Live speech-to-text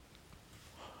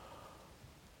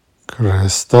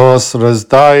Christos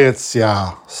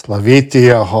раздается, славите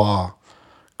Его.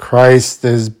 Christ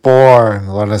is born,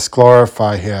 let us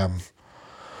glorify Him.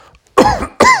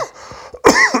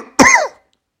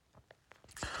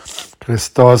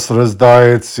 Christos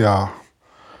раздается,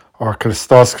 or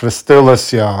Christos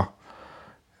Christilася,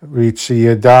 Richi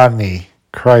Yadani.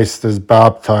 Christ is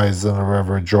baptized in the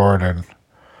River Jordan.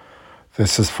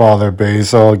 This is Father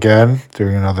Basil again,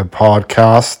 doing another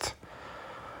podcast.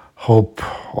 Hope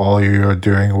all of you are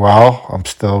doing well. I'm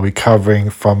still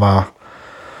recovering from a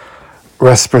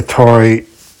respiratory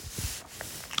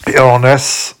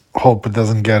illness. Hope it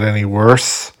doesn't get any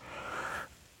worse.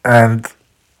 And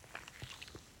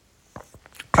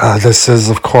this is,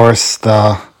 of course,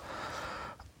 the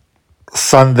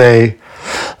Sunday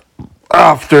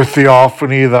after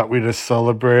Theophany that we just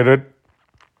celebrated.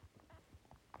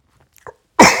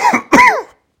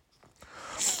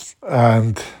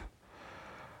 And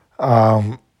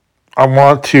I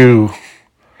want to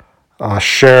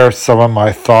share some of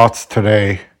my thoughts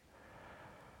today.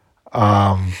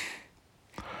 I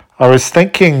was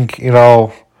thinking,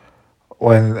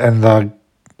 when in the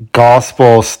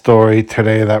gospel story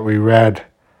today that we read,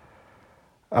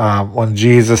 when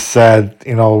Jesus said,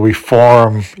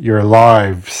 reform your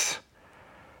lives,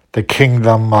 the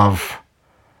kingdom of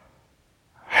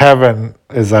heaven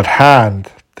is at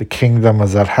hand, the kingdom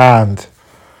is at hand.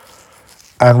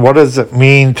 And what does it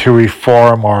mean to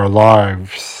reform our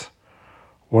lives?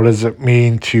 What does it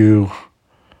mean to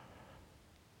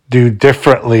do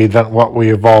differently than what we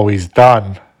have always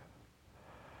done?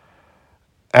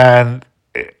 And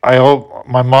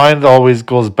my mind always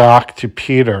goes back to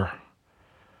Peter.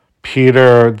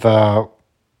 Peter, the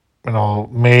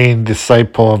main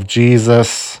disciple of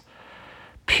Jesus.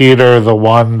 Peter, the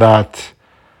one that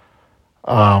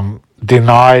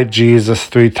denied Jesus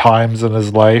 3 times in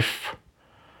his life.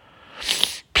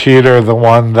 Peter, the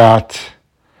one that,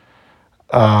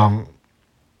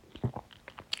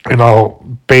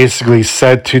 basically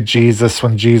said to Jesus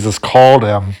when Jesus called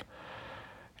him,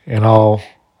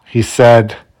 he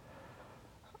said,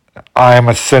 I am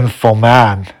a sinful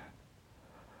man.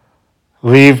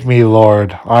 Leave me,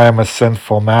 Lord, I am a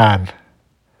sinful man.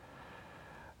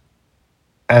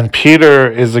 And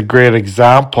Peter is a great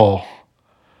example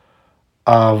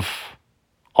of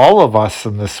all of us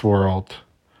in this world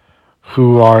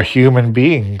who are human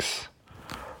beings,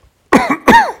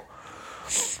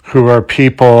 who are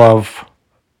people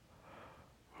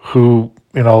who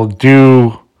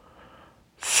do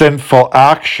sinful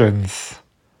actions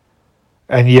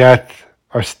and yet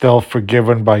are still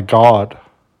forgiven by God.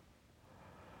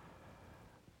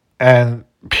 And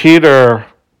Peter,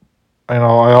 I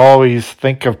always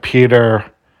think of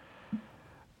Peter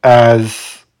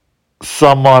as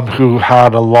someone who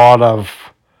had a lot of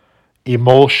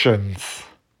emotions.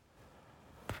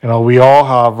 We all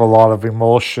have a lot of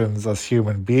emotions as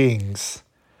human beings,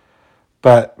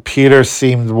 but Peter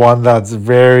seemed one that's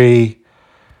very,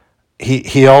 he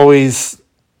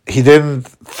didn't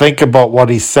think about what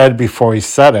he said before he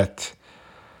said it.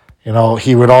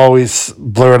 He would always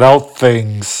blurt out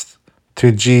things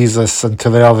to Jesus and to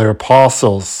the other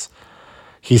apostles.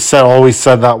 He always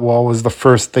said that what was the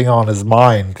first thing on his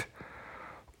mind.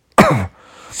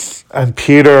 And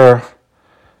Peter,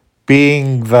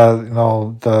 being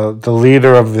the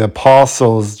leader of the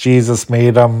apostles, Jesus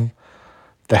made him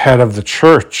the head of the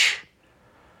church.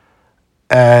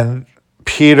 And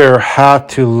Peter had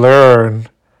to learn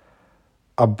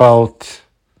about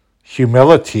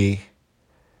humility.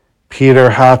 Peter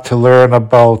had to learn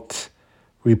about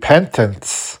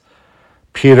repentance.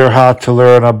 Peter had to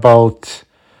learn about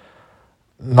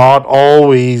not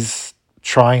always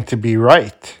trying to be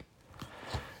right.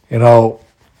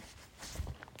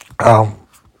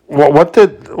 What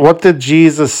did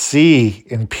Jesus see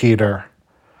in Peter?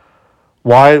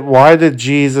 Why did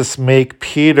Jesus make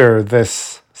Peter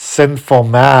this sinful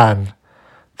man,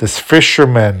 this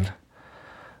fisherman,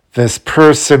 this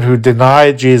person who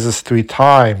denied Jesus 3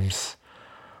 times?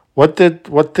 What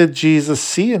did Jesus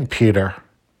see in Peter?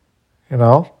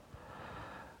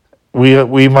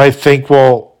 We might think,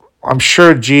 well, I'm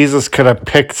sure Jesus could have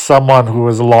picked someone who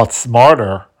was a lot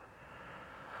smarter.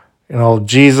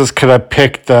 Jesus could have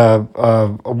picked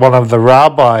one of the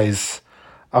rabbis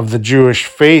of the Jewish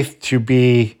faith to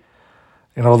be,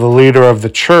 the leader of the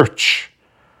church.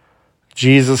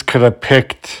 Jesus could have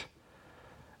picked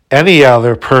any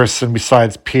other person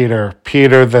besides Peter.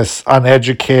 Peter, this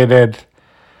uneducated,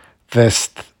 this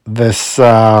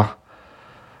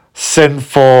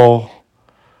sinful,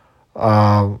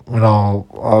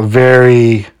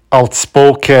 very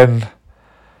outspoken,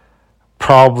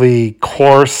 probably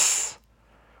coarse,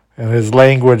 and his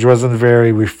language wasn't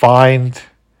very refined.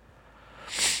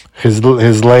 His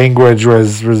language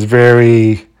was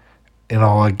very,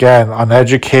 again,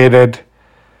 uneducated.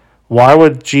 Why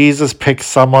would Jesus pick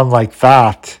someone like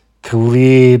that to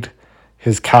lead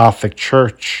his Catholic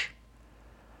Church?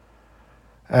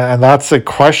 And that's a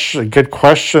good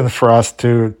question for us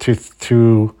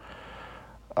to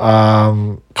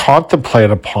contemplate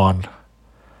upon.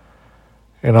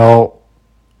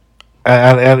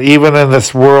 And even in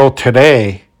this world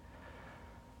today,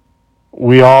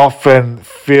 we often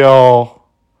feel,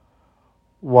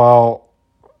 the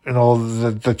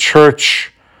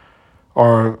church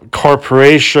or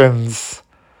corporations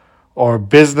or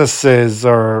businesses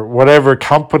or whatever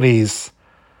companies,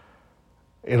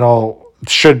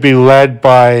 should be led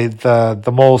by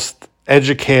the most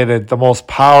educated, the most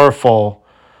powerful,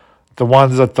 the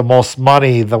ones with the most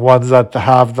money, the ones that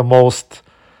have the most,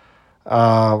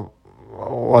 the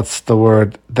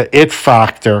it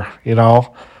factor,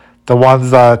 the ones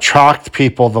that attract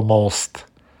people the most,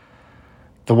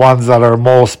 the ones that are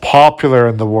most popular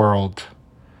in the world.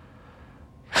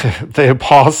 The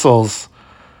apostles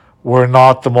were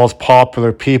not the most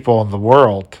popular people in the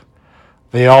world.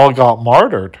 They all got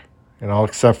martyred,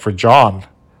 except for John.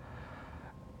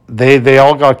 They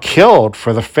all got killed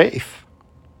for the faith.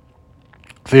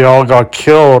 They all got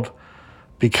killed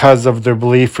because of their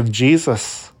belief in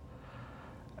Jesus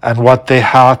and what they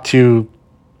had to,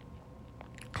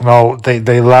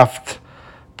 they left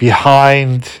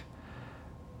behind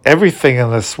everything in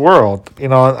this world,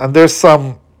 and there's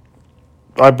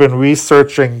I've been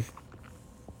researching,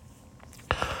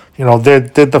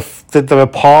 did the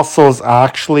apostles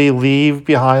actually leave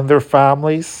behind their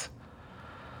families?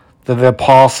 Did the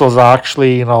apostles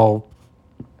actually,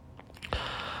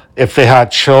 if they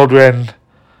had children,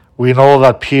 we know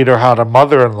that Peter had a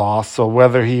mother-in-law, so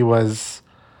whether he was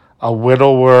a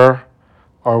widower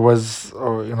or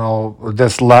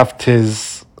just left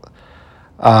his,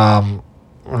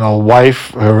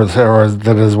 wife, or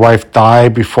did his wife die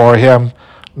before him?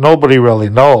 Nobody really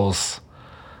knows.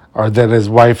 Or did his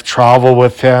wife travel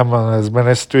with him in his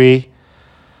ministry?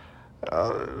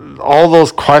 All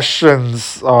those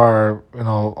questions are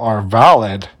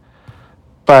valid.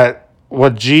 But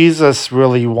what Jesus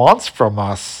really wants from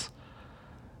us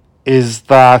is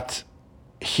that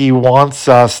he wants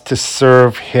us to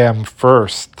serve him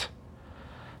first.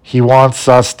 He wants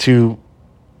us to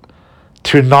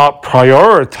not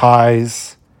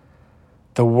prioritize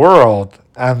the world,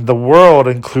 and the world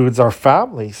includes our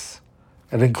families.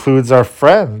 It includes our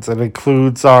friends. It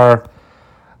includes our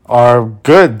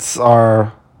goods,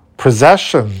 our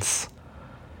possessions.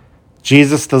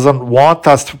 Jesus doesn't want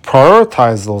us to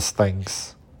prioritize those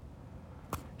things.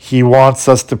 He wants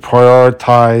us to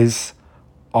prioritize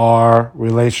our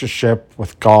relationship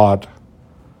with God.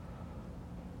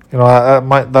 That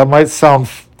might sound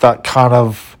that kind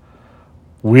of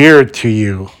weird to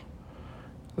you.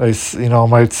 They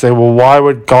might say, well, why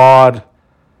would God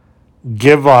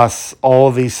give us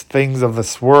all these things of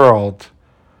this world?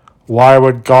 Why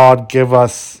would God give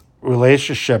us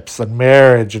relationships and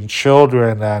marriage and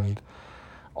children and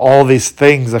all these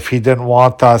things if he didn't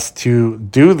want us to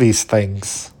do these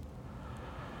things?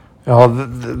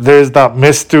 There's that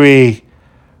mystery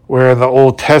where in the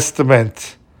Old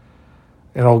Testament,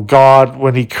 God,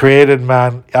 when he created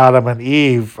man, Adam and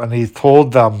Eve, and he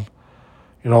told them,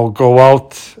 go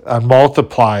out and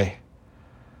multiply,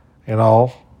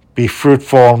 be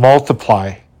fruitful and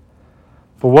multiply.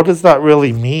 But what does that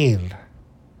really mean?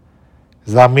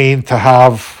 Does that mean to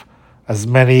have as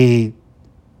many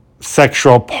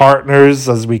sexual partners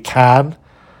as we can?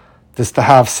 Just to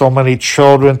have so many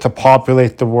children to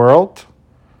populate the world?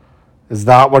 Is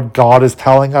that what God is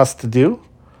telling us to do?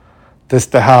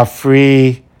 Just to have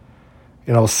free,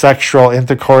 sexual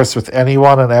intercourse with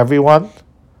anyone and everyone?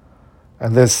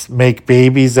 And just make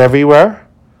babies everywhere?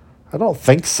 I don't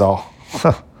think so.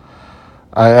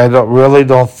 I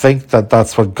don't think that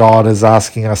that's what God is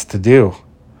asking us to do.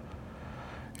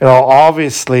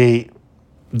 Obviously,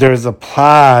 there's a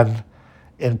plan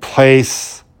in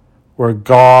place where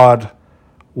God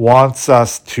wants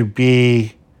us to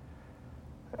be,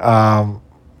 to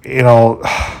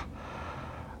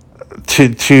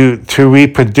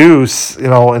reproduce,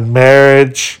 in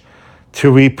marriage,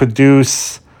 to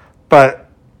reproduce, but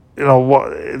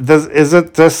is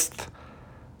it just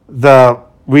the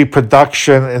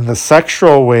reproduction in the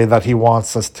sexual way that he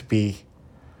wants us to be?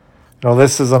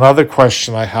 This is another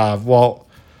question I have. Well,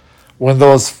 when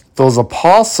those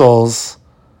apostles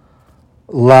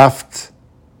left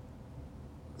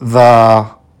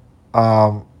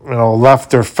left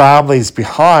their families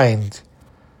behind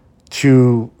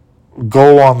to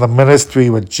go on the ministry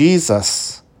with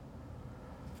Jesus,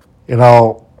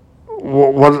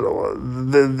 what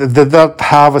did that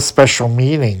have a special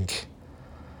meaning?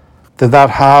 Did that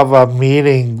have a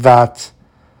meaning that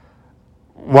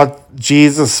what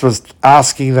Jesus was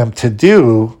asking them to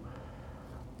do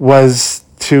was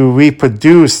to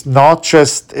reproduce, not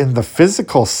just in the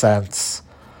physical sense,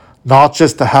 not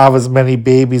just to have as many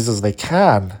babies as they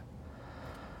can,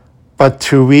 but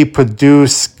to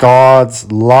reproduce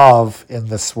God's love in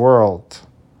this world,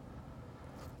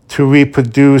 to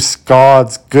reproduce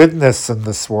God's goodness in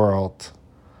this world,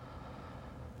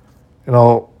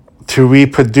 to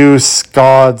reproduce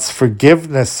God's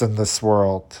forgiveness in this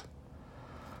world,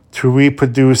 to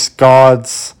reproduce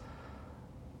God's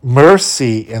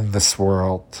mercy in this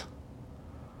world.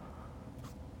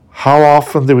 How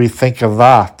often do we think of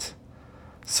that?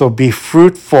 So be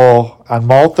fruitful and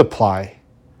multiply.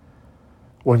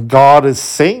 When God is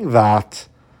saying that,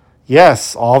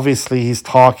 yes, obviously he's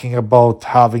talking about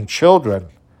having children.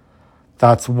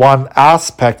 That's one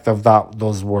aspect of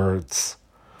those words.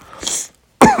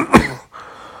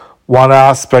 One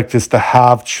aspect is to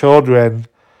have children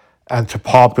and to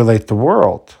populate the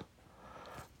world.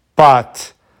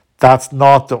 But that's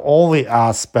not the only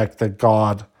aspect that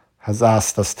God has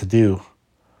asked us to do.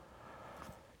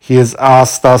 He has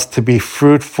asked us to be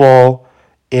fruitful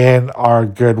in our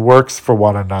good works for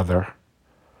one another.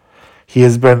 He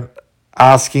has been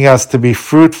asking us to be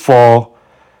fruitful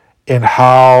in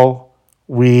how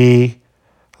we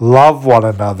love one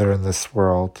another in this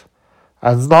world.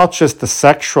 And it's not just the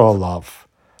sexual love.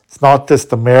 It's not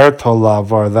just the marital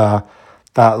love or that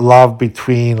love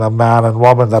between a man and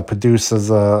woman that produces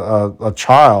a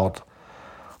child.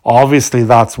 Obviously,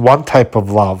 that's one type of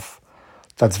love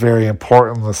that's very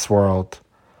important in this world.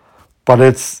 But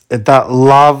that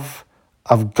love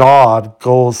of God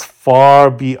goes far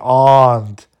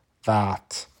beyond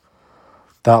that.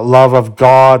 That love of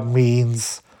God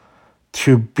means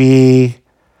to be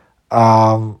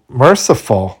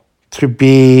merciful, to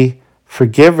be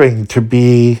forgiving, to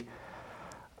be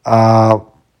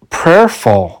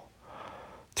prayerful,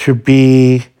 to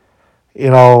be,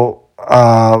 to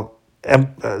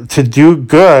do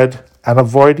good and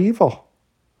avoid evil.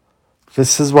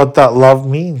 This is what that love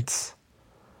means.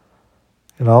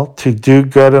 To do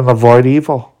good and avoid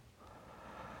evil.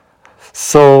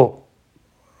 So,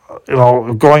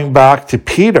 going back to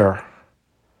Peter,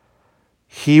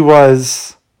 he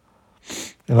was,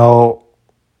 a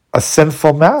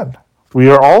sinful man. We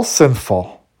are all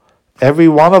sinful. Every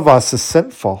one of us is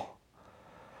sinful.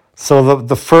 So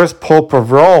the first Pope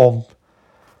of Rome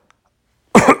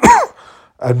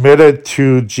admitted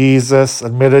to Jesus,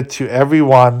 admitted to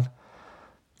everyone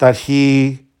that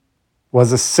he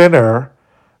was a sinner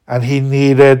and he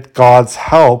needed God's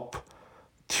help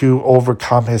to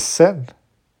overcome his sin.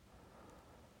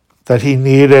 That he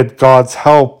needed God's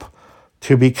help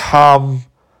to become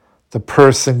the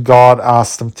person God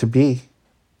asked him to be.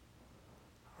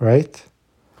 Right?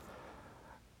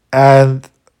 And,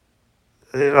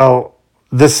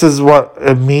 this is what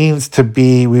it means to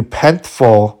be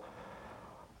repentful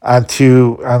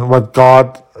and what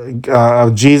God,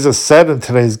 Jesus said in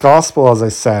today's gospel, as I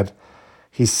said.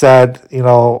 He said,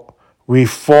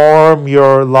 reform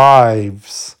your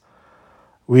lives.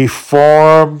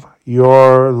 Reform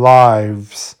your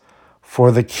lives,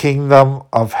 for the kingdom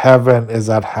of heaven is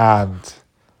at hand.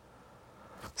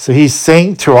 So he's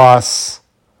saying to us,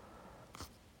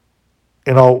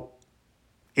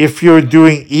 if you're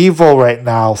doing evil right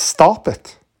now, stop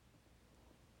it.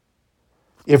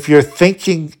 If you're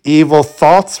thinking evil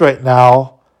thoughts right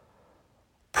now,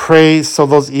 pray so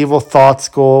those evil thoughts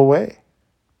go away.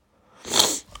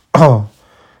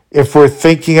 If we're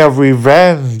thinking of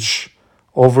revenge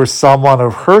over someone who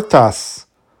hurt us,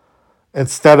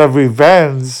 instead of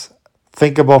revenge,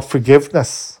 think about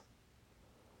forgiveness.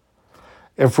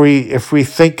 If we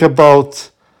think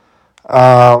about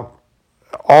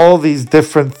all these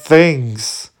different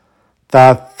things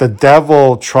that the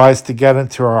devil tries to get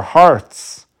into our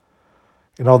hearts,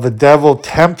 the devil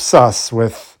tempts us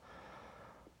with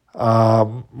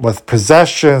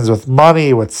possessions, with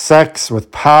money, with sex,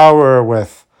 with power,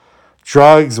 with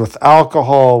drugs, with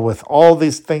alcohol, with all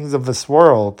these things of this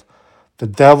world. The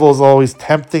devil's always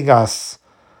tempting us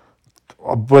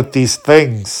with these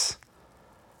things.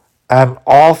 And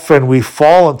often we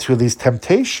fall into these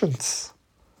temptations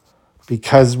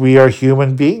because we are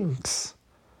human beings.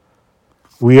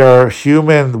 We are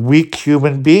weak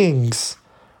human beings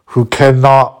who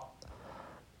cannot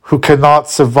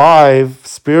survive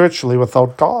spiritually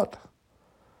without God.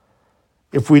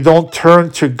 If we don't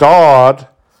turn to God,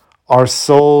 our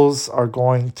souls are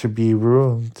going to be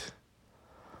ruined.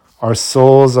 our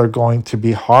souls are going to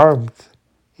be harmed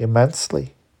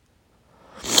immensely.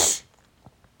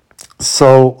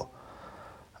 So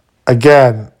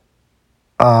again,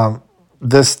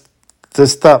 this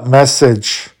that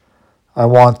message I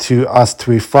want us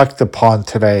to reflect upon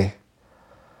today.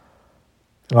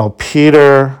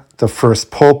 Peter, the first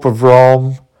Pope of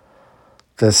Rome,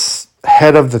 this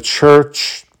head of the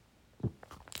church.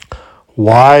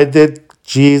 Why did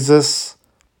Jesus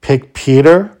pick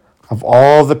Peter of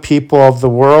all the people of the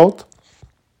world?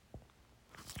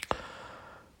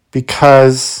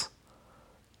 Because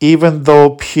even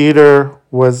though Peter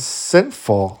was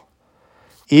sinful,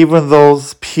 even though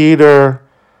Peter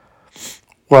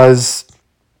was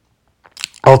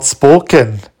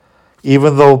outspoken,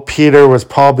 even though Peter was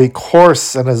probably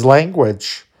coarse in his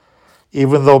language,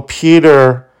 even though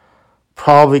Peter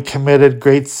probably committed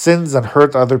great sins and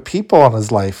hurt other people in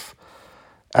his life,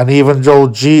 and even though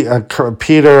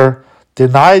Peter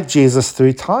denied Jesus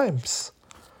 3 times,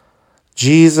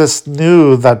 Jesus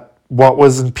knew that what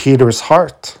was in Peter's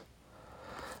heart,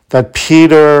 that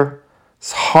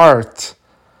Peter's heart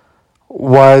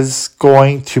was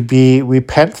going to be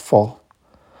repentful,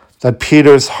 that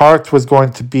Peter's heart was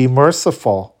going to be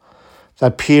merciful,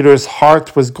 that Peter's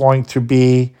heart was going to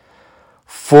be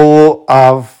full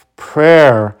of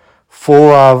prayer,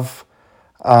 full of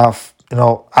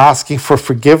asking for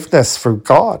forgiveness for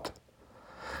God.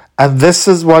 And this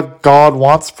is what God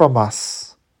wants from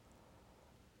us.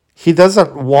 He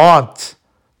doesn't want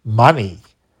money.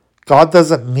 God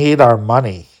doesn't need our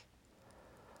money.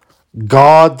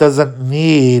 God doesn't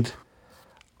need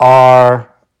our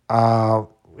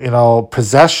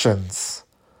possessions.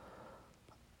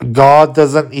 God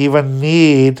doesn't even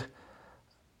need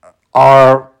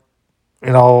our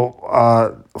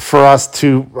for us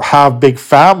to have big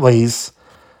families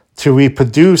to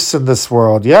reproduce in this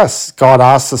world. Yes, God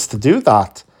asks us to do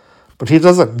that, but He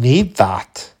doesn't need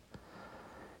that.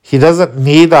 He doesn't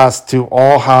need us to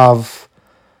all have,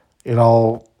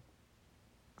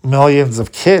 millions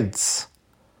of kids.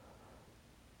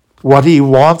 What He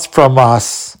wants from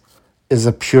us is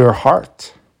a pure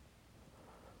heart.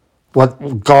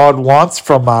 What God wants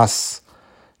from us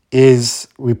is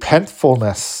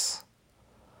repentfulness.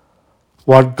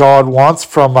 What God wants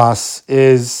from us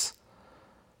is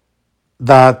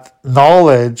that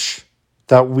knowledge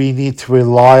that we need to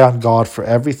rely on God for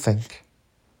everything.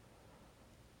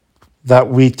 That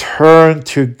we turn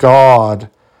to God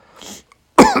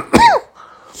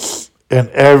in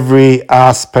every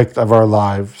aspect of our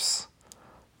lives.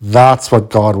 That's what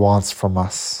God wants from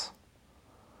us.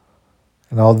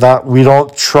 That we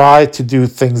don't try to do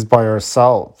things by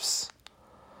ourselves.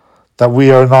 That we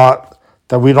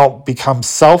don't become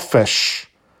selfish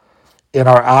in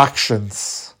our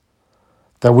actions.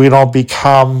 That we don't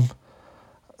become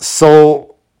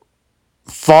so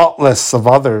thoughtless of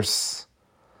others.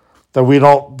 That we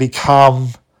don't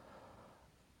become,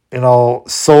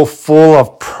 so full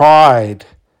of pride.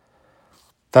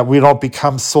 That we don't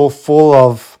become so full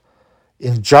of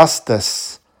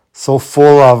injustice, so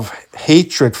full of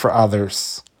hatred for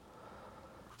others.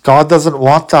 God doesn't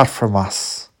want that from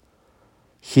us.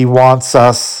 He wants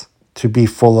us to be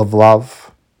full of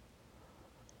love.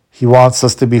 He wants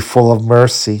us to be full of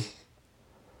mercy.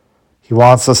 He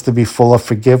wants us to be full of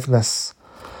forgiveness.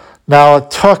 Now,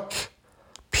 it took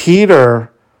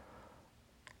Peter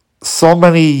so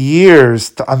many years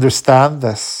to understand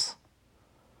this.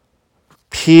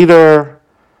 Peter,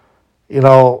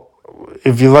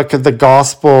 if you look at the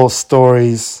gospel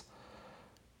stories,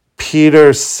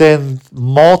 Peter sinned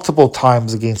multiple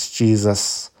times against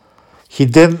Jesus. He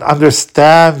didn't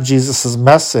understand Jesus'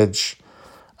 message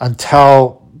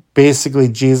until basically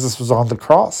Jesus was on the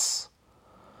cross.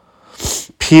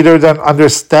 Peter didn't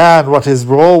understand what his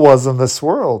role was in this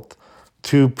world,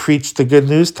 to preach the good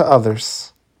news to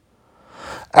others.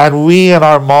 And we in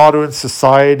our modern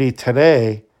society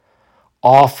today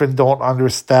often don't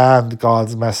understand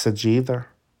God's message either.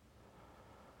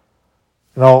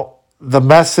 The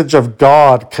message of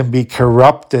God can be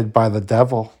corrupted by the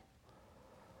devil.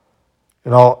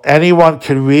 Anyone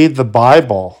could read the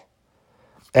Bible.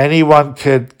 Anyone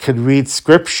could read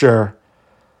scripture.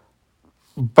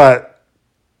 But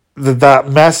that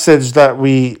message that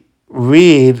we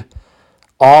read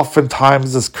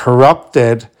oftentimes is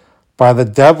corrupted by the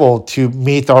devil to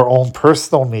meet our own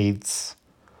personal needs,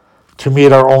 to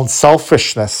meet our own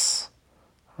selfishness,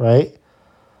 right?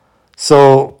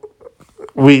 So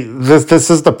this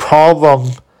is the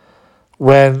problem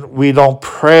when we don't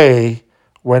pray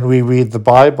when we read the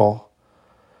Bible.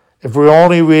 If we're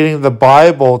only reading the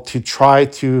Bible to try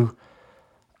to,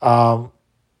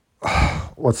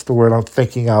 what's the word I'm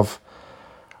thinking of?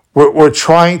 we're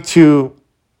trying to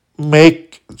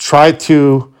try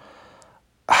to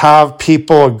have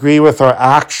people agree with our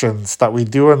actions that we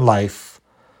do in life,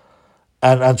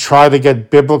 and try to get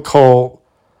biblical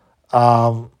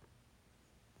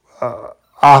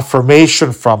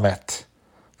affirmation from it,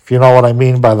 if you know what I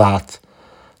mean by that.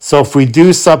 So if we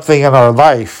do something in our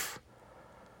life,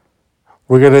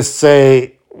 we're going to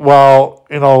say, well,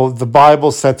 the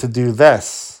Bible said to do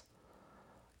this,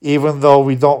 even though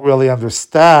we don't really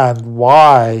understand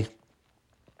why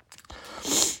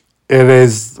it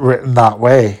is written that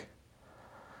way.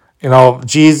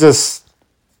 Jesus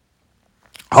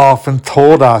often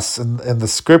told us in the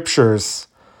scriptures,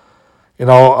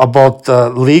 about the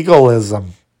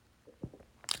legalism.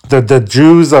 The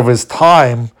Jews of his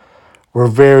time were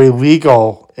very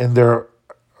legal in their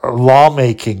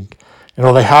lawmaking.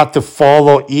 They had to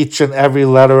follow each and every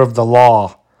letter of the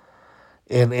law.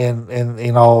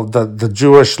 The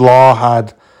Jewish law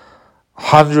had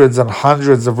hundreds and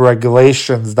hundreds of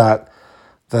regulations that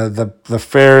the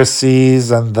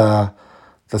Pharisees and the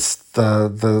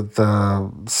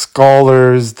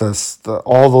scholars,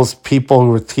 all those people who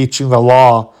were teaching the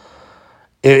law,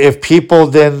 if people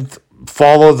didn't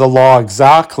follow the law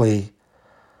exactly,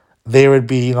 they would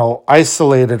be,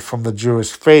 isolated from the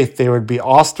Jewish faith. They would be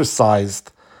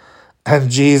ostracized.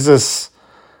 And Jesus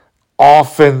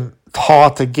often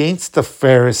taught against the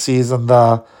Pharisees and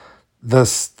the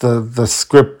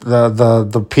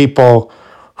people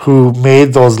who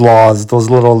made those laws, those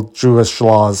little Jewish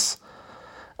laws.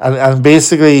 And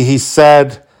basically he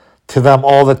said to them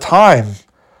all the time,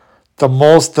 the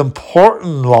most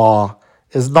important law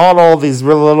is not all these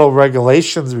little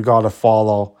regulations we got to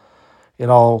follow.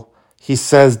 He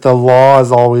says the law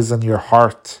is always in your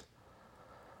heart.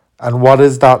 And what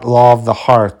is that law of the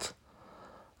heart?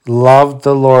 Love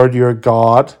the Lord your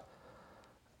God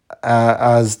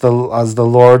as the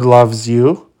Lord loves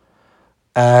you,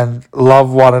 and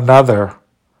love one another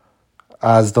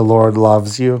as the Lord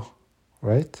loves you,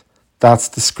 right? That's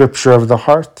the scripture of the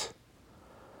heart.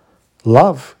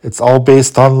 Love. It's all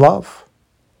based on love.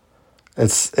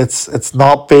 It's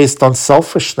not based on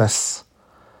selfishness.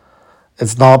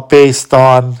 It's not based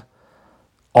on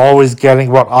always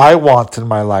getting what I want in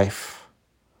my life.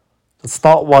 It's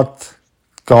not what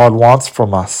God wants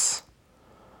from us.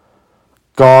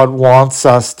 God wants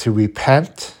us to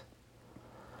repent.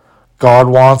 God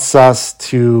wants us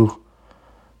to,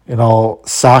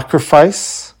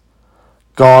 sacrifice.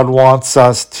 God wants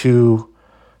us to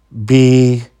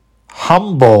be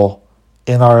humble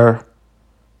in our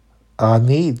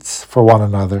needs for one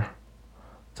another.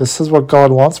 This is what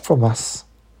God wants from us.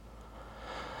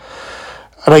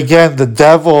 And again, the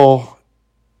devil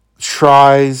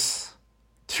tries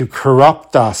to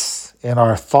corrupt us in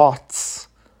our thoughts.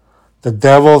 The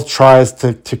devil tries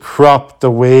to corrupt the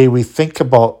way we think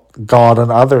about God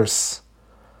and others.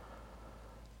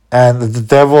 And the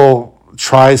devil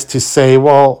tries to say,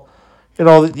 well,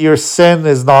 your sin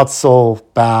is not so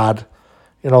bad.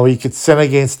 You could sin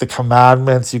against the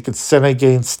commandments. You could sin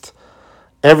against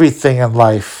everything in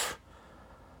life.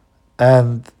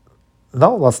 And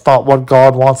no, that's not what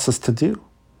God wants us to do.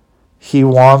 He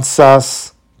wants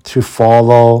us to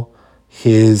follow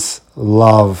his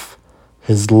love,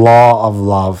 his law of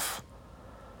love.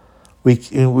 We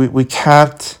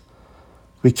can't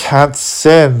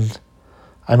sin.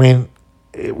 I mean,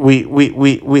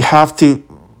 we have to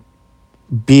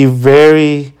be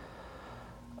very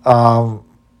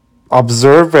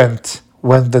observant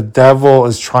when the devil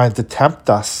is trying to tempt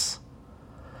us.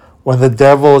 When the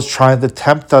devil is trying to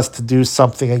tempt us to do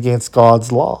something against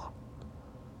God's law,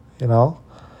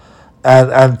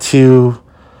 and to,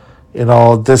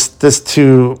 this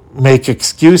to make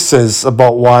excuses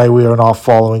about why we are not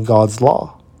following God's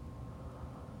law,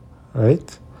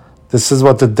 right? This is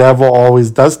what the devil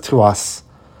always does to us.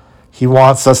 He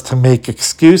wants us to make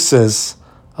excuses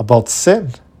about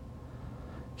sin.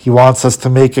 He wants us to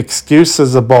make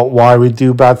excuses about why we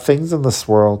do bad things in this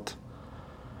world.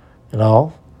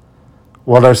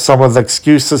 What are some of the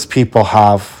excuses people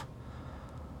have?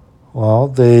 Well,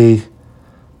 there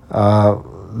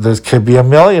could be a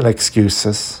million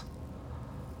excuses.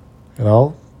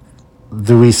 Do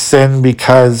we sin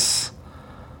because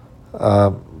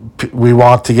we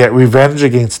want to get revenge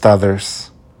against others?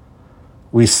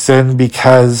 We sin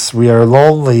because we are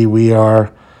lonely. We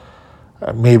are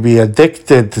maybe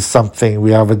addicted to something.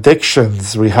 We have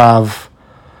addictions. We have,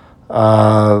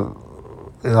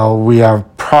 we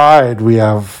have pride. We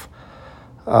have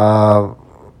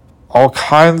all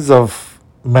kinds of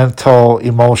mental,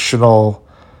 emotional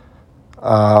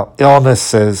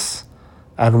illnesses.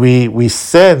 And we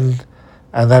sin,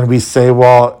 and then we say,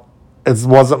 well, it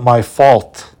wasn't my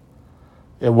fault.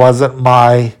 It wasn't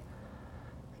my,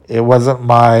 you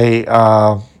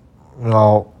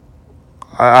know,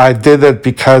 I did it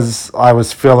because I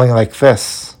was feeling like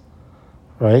this,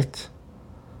 right?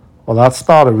 Well, that's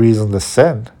not a reason to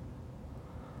sin.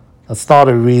 That's not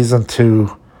a reason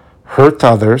to hurt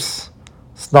others.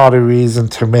 It's not a reason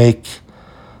to make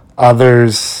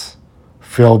others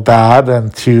feel bad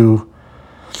and to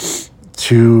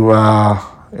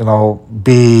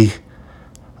be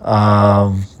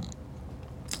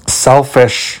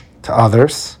selfish to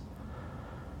others.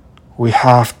 We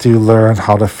have to learn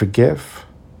how to forgive.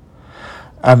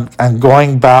 And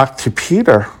going back to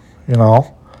Peter,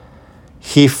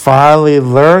 he finally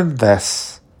learned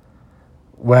this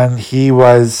when he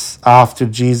was after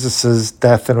Jesus'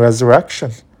 death and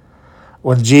resurrection.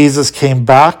 When Jesus came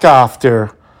back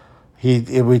after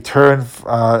he returned,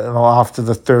 after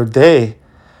the third day,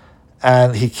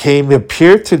 and he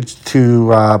appeared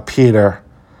to Peter,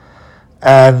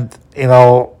 and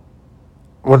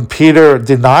when Peter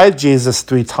denied Jesus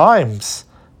 3 times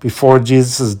before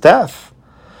Jesus' death,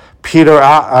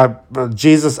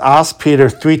 Jesus asked Peter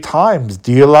 3 times,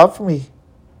 "Do you love me?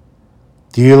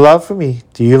 Do you love me?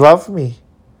 Do you love me?"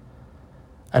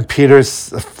 And Peter,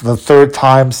 the 3rd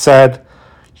time, said,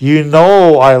 "You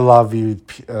know I love you,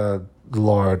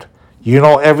 Lord. You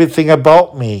know everything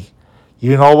about me.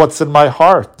 You know what's in my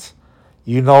heart.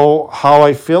 You know how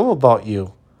I feel about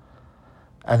you."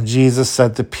 And Jesus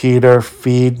said to Peter,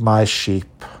 "Feed my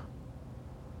sheep.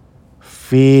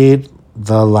 Feed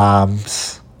the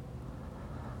lambs."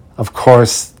 Of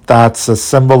course, that's a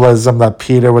symbolism that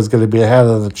Peter was going to be head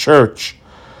of the church.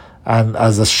 And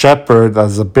as a shepherd,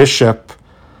 as a bishop,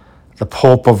 the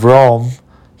Pope of Rome,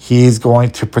 he's going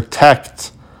to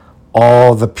protect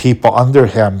all the people under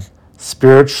him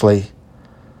spiritually.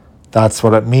 That's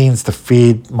what it means to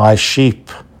feed my sheep.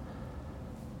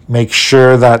 Make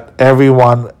sure that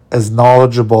everyone is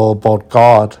knowledgeable about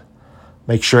God.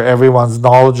 Make sure everyone's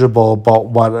knowledgeable about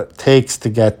what it takes to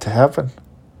get to heaven.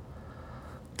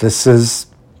 This is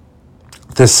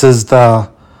the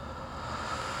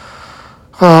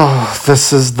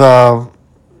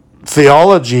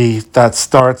theology that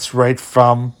starts right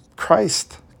from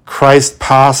Christ. Christ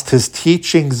passed his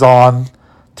teachings on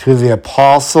to the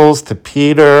apostles, to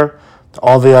Peter, to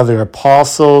all the other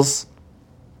apostles,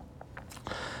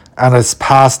 and it's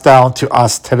passed down to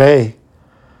us today,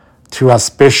 to us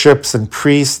bishops and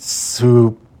priests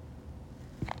who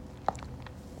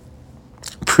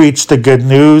preach the good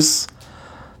news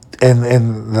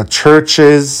in the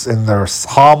churches, in their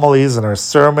homilies, in their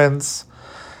sermons.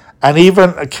 And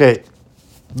even,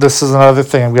 this is another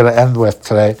thing I'm going to end with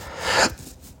today.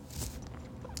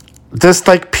 Just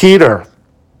like Peter,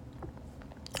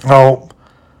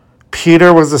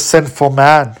 Peter was a sinful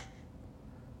man.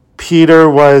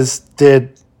 Peter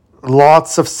did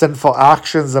lots of sinful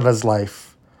actions in his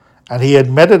life, and he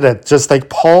admitted it, just like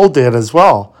Paul did as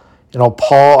well.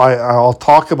 Paul, I'll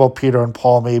talk about Peter and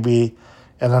Paul maybe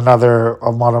in another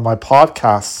one of my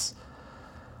podcasts.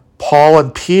 Paul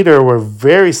and Peter were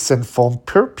very sinful and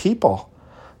pure people.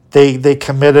 They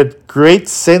committed great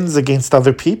sins against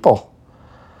other people.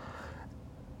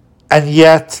 And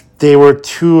yet they were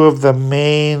 2 of the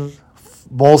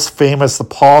most famous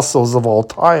apostles of all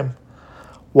time.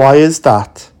 Why is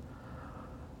that?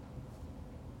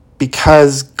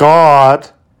 Because God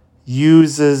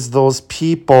uses those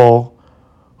people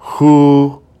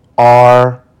who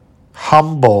are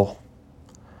humble.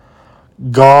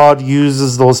 God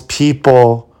uses those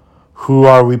people who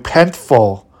are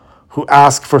repentful, who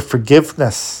ask for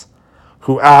forgiveness,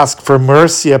 who ask for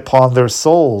mercy upon their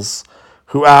souls,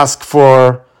 who ask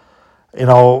for,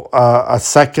 a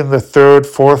second, the third,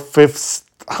 fourth, fifth,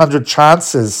 100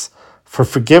 chances for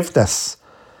forgiveness.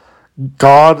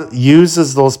 God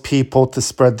uses those people to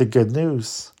spread the good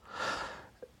news.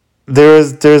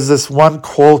 There's this one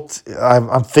quote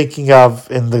I'm thinking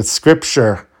of in the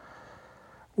scripture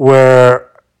where,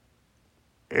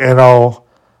 the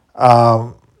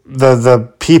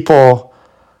people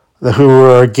who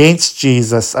were against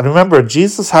Jesus, and remember,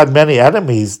 Jesus had many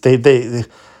enemies. They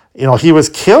he was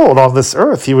killed on this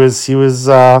earth. He was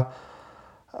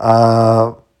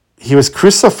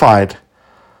crucified.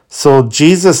 So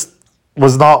Jesus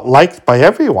was not liked by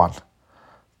everyone.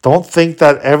 Don't think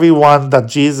that everyone that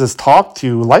Jesus talked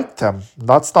to liked him.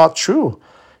 That's not true.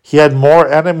 He had more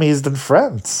enemies than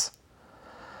friends.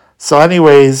 So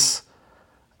anyways,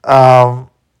 one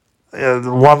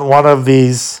of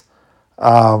these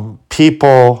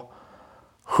people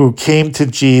who came to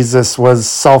Jesus was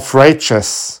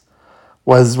self-righteous,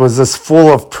 was this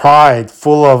full of pride,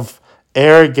 full of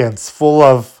arrogance, full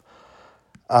of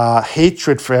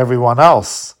hatred for everyone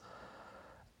else.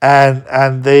 And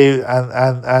I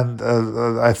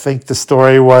think the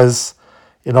story was,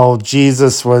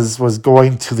 Jesus was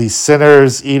going to these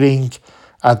sinners, eating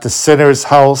at the sinner's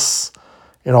house.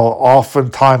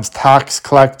 Oftentimes tax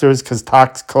collectors, because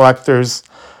tax collectors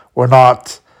were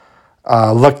not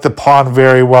looked upon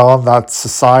very well in that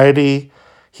society.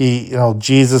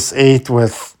 Jesus ate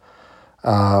with,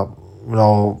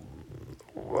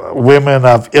 women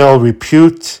of ill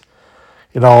repute,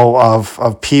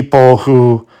 of people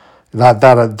who,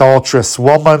 that adulterous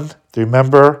woman. Do you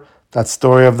remember that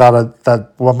story of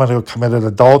that woman who committed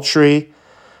adultery?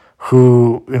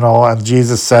 Who, and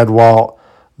Jesus said, well,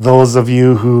 those of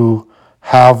you who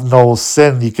have no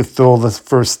sin, you could throw the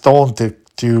first stone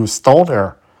to stone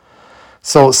her.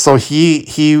 So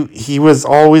he was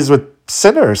always with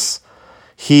sinners.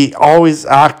 He always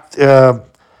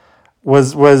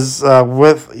was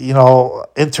with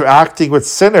interacting with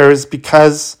sinners,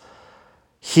 because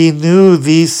he knew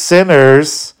these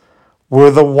sinners were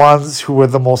the ones who were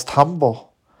the most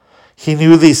humble. He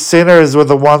knew these sinners were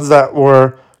the ones that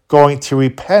were going to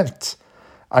repent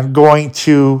and going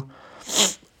to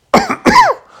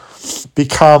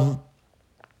become,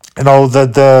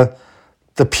 the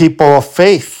people of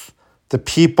faith, the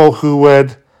people who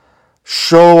would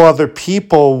show other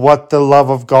people what the love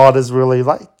of God is really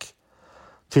like,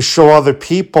 to show other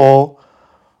people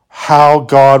how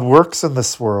God works in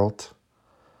this world.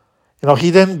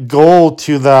 He didn't go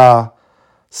to the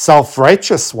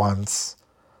self-righteous ones,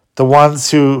 the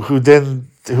ones who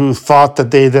thought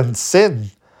that they didn't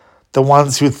sin, the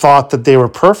ones who thought that they were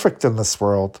perfect in this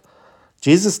world.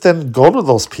 Jesus didn't go to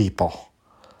those people.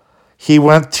 He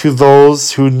went to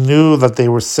those who knew that they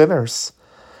were sinners.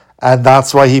 And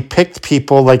that's why he picked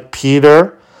people like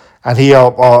Peter, and he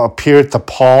appeared to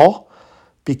Paul,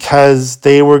 because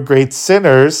they were great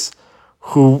sinners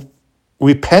who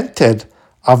repented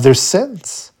of their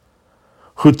sins,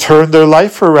 who turned their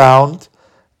life around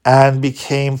and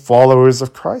became followers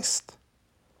of Christ.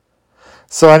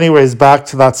 So anyways, back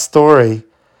to that story.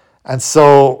 And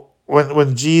so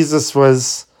when Jesus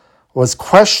was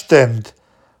questioned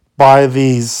by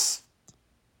these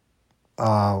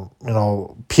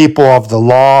people of the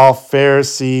law,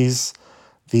 Pharisees,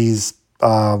 these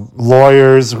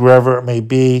lawyers, whoever it may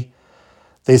be,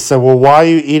 they said, well, why are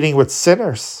you eating with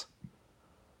sinners?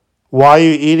 Why are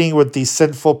you eating with these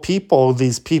sinful people,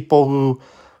 these people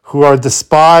who are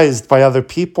despised by other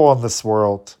people in this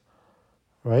world?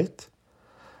 Right?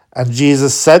 And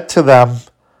Jesus said to them,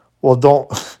 well, don't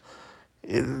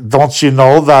you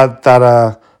know that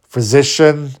a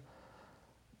physician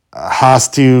has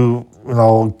to,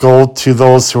 go to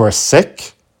those who are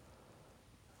sick?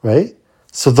 Right?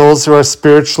 So those who are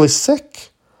spiritually sick,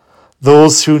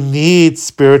 those who need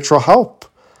spiritual help,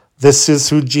 this is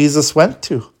who Jesus went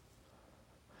to.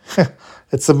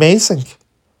 It's amazing.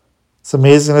 It's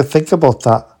amazing to think about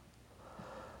that.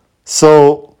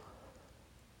 So,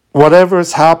 whatever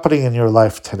is happening in your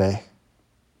life today,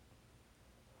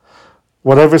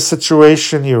 whatever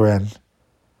situation you're in,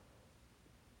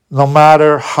 no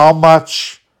matter how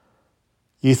much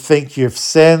you think you've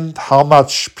sinned, how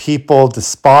much people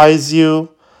despise you,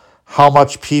 how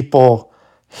much people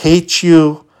hate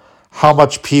you, how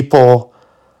much people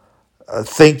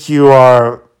think you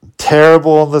are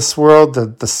terrible in this world,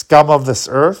 the scum of this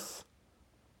earth,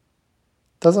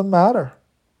 doesn't matter.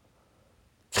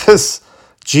 Because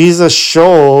Jesus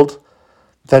showed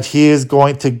that he is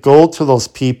going to go to those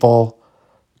people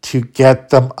to get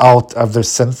them out of their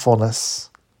sinfulness.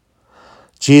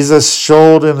 Jesus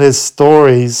showed in his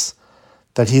stories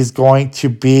that he's going to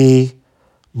be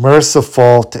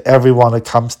merciful to everyone that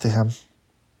comes to him.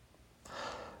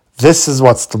 This is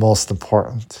what's the most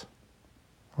important.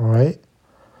 All right?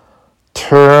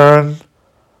 Turn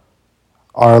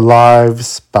our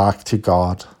lives back to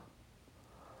God.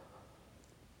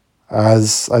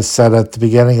 As I said at the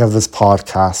beginning of this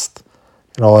podcast,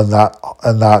 in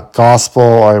that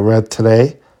gospel I read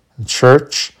today in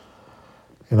church,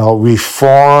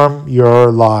 reform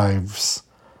your lives,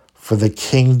 for the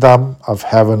kingdom of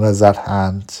heaven is at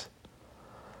hand.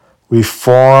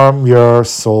 Reform your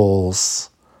souls.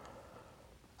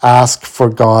 Ask for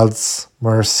God's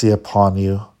mercy upon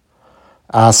you.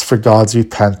 Ask for God's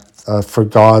for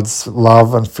God's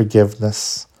love and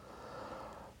forgiveness.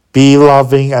 Be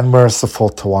loving and merciful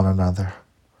to one another.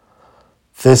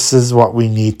 This is what we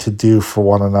need to do for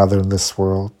one another in this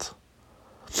world.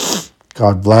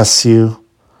 God bless you.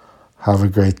 Have a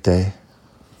great day.